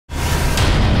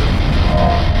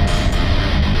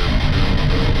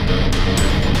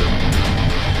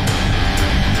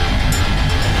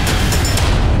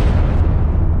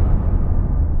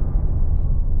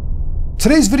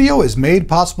Today's video is made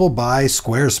possible by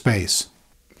Squarespace.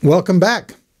 Welcome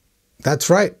back.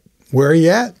 That's right. Where are you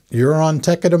at? You're on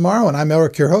Tech of Tomorrow, and I'm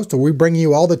Eric, your host, where we bring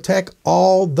you all the tech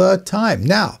all the time.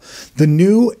 Now, the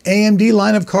new AMD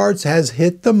line of cards has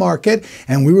hit the market,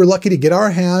 and we were lucky to get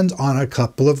our hands on a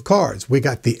couple of cards. We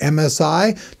got the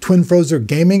MSI Twin Frozer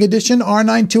Gaming Edition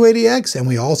R9 280X, and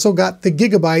we also got the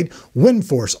Gigabyte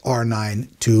WindForce R9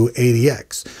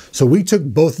 280X. So we took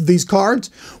both of these cards,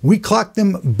 we clocked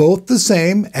them both the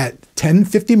same at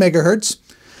 1050 megahertz.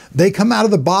 They come out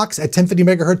of the box at 1050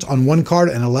 megahertz on one card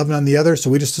and 11 on the other. So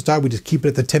we just decided we just keep it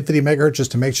at the 1050 megahertz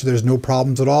just to make sure there's no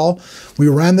problems at all. We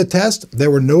ran the test. There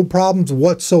were no problems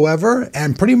whatsoever.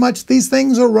 And pretty much these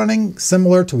things are running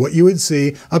similar to what you would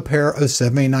see a pair of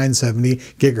 7970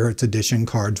 gigahertz edition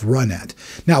cards run at.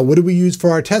 Now, what do we use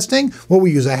for our testing? Well,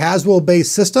 we use a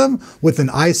Haswell-based system with an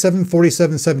i7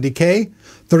 4770K,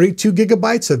 32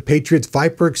 gigabytes of Pripyat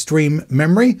Viper Extreme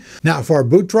memory. Now for our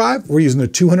boot drive, we're using a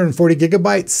 240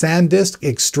 gigabyte SanDisk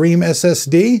Extreme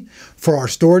SSD. For our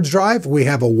storage drive, we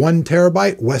have a 1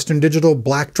 terabyte Western Digital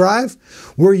black drive.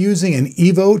 We're using an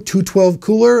Evo 212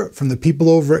 cooler from the people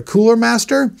over at Cooler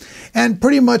Master. And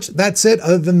pretty much that's it,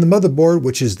 other than the motherboard,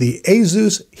 which is the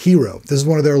Asus Hero. This is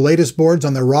one of their latest boards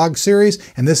on their ROG series,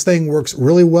 and this thing works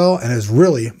really well and is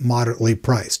really moderately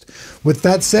priced. With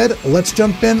that said, let's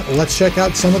jump in, let's check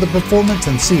out some of the performance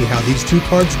and see how these two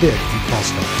cards did in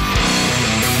Crossfire.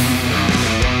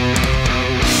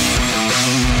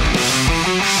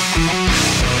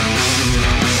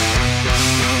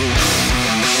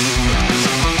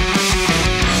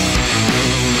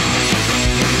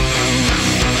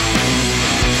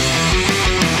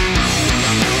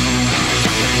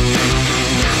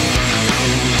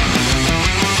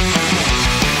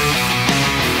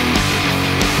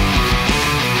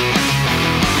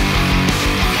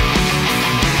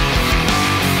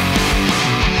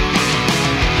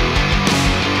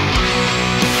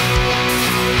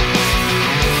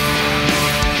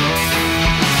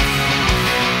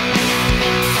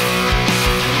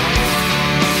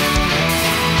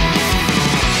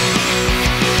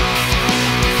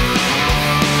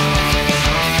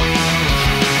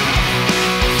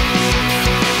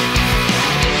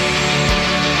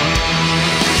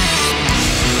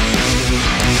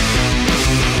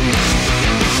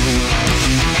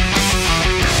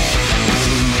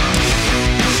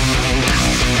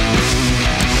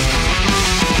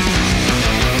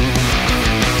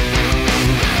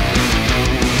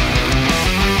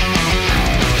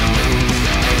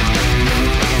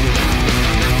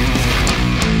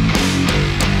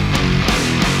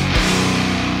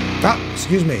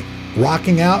 Excuse me,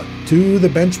 rocking out to the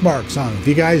Benchmark song. If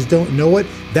you guys don't know it,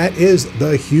 that is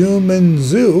The Human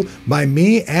Zoo by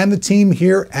me and the team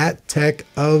here at Tech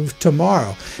of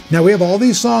Tomorrow. Now we have all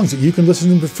these songs that you can listen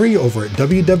to for free over at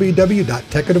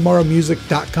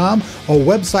www.techoftomorrowmusic.com, a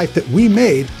website that we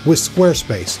made with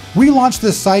Squarespace. We launched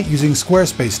this site using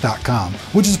squarespace.com,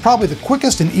 which is probably the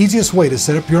quickest and easiest way to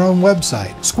set up your own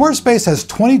website. Squarespace has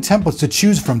 20 templates to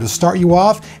choose from to start you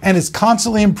off, and is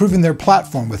constantly improving their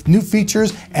platform with new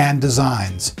features and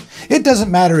designs. It doesn't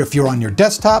matter if you're on your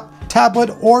desktop, tablet,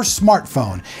 or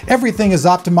smartphone. Everything is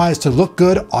optimized to look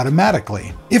good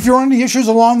automatically. If you run into issues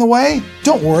along the way,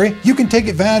 don't worry, you can take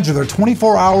advantage of their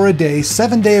 24-hour-a-day,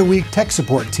 7-day-a-week tech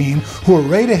support team who are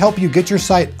ready to help you get your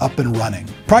site up and running.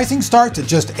 Pricing starts at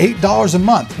just $8 a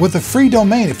month with a free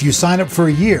domain if you sign up for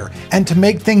a year. And to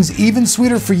make things even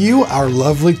sweeter for you, our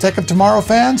lovely Tech of Tomorrow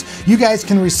fans, you guys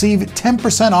can receive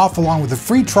 10% off along with a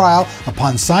free trial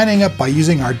upon signing up by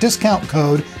using our discount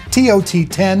code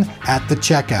TOT10 at the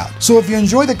checkout. So if you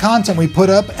enjoy the content we put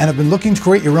up and have been looking to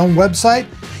create your own website,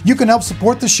 you can help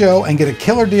support the show and get a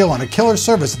killer deal on a killer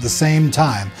service at the same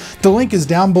time. The link is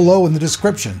down below in the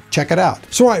description. Check it out.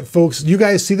 So all right, folks, you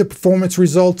guys see the performance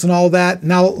results and all that.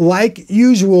 Now, like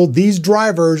usual, these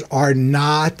drivers are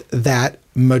not that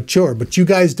mature, but you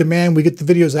guys demand we get the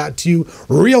videos out to you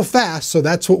real fast, so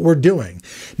that's what we're doing.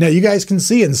 Now you guys can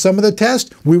see in some of the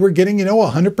tests we were getting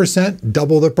 100%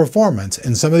 double the performance,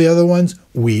 and some of the other ones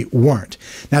we weren't.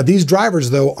 Now these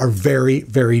drivers though are very,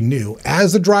 very new.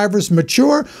 As the drivers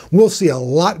mature, we'll see a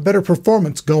lot better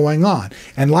performance going on.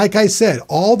 And like I said,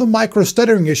 all the micro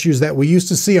stuttering issues that we used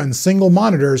to see on single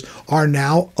monitors are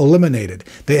now eliminated.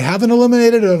 They haven't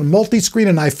eliminated it on multi-screen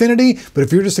and Eyefinity, but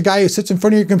if you're just a guy who sits in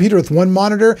front of your computer with one monitor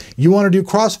monitor, you want to do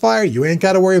Crossfire, you ain't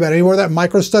got to worry about any more of that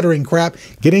micro stuttering crap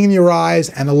getting in your eyes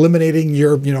and eliminating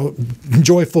your,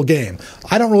 joyful game.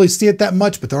 I don't really see it that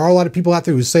much, but there are a lot of people out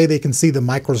there who say they can see the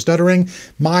micro stuttering.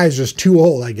 My eyes are just too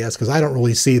old, I guess, because I don't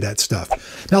really see that stuff.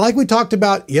 Now, like we talked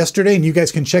about yesterday, and you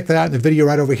guys can check that out in the video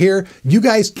right over here, you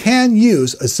guys can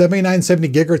use a 7970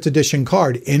 GHz edition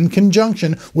card in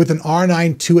conjunction with an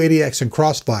R9 280X and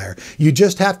Crossfire. You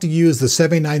just have to use the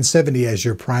 7970 as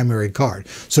your primary card.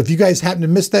 So if you guys happen to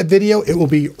miss that video, it will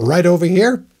be right over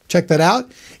here. Check that out.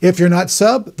 If you're not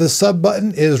sub, the sub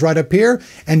button is right up here,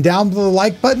 and down below the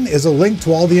like button is a link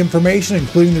to all the information,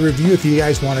 including the review if you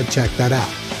guys want to check that out.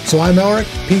 So I'm Elric.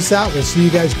 Peace out. We'll see you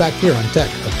guys back here on Tech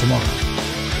of Tomorrow.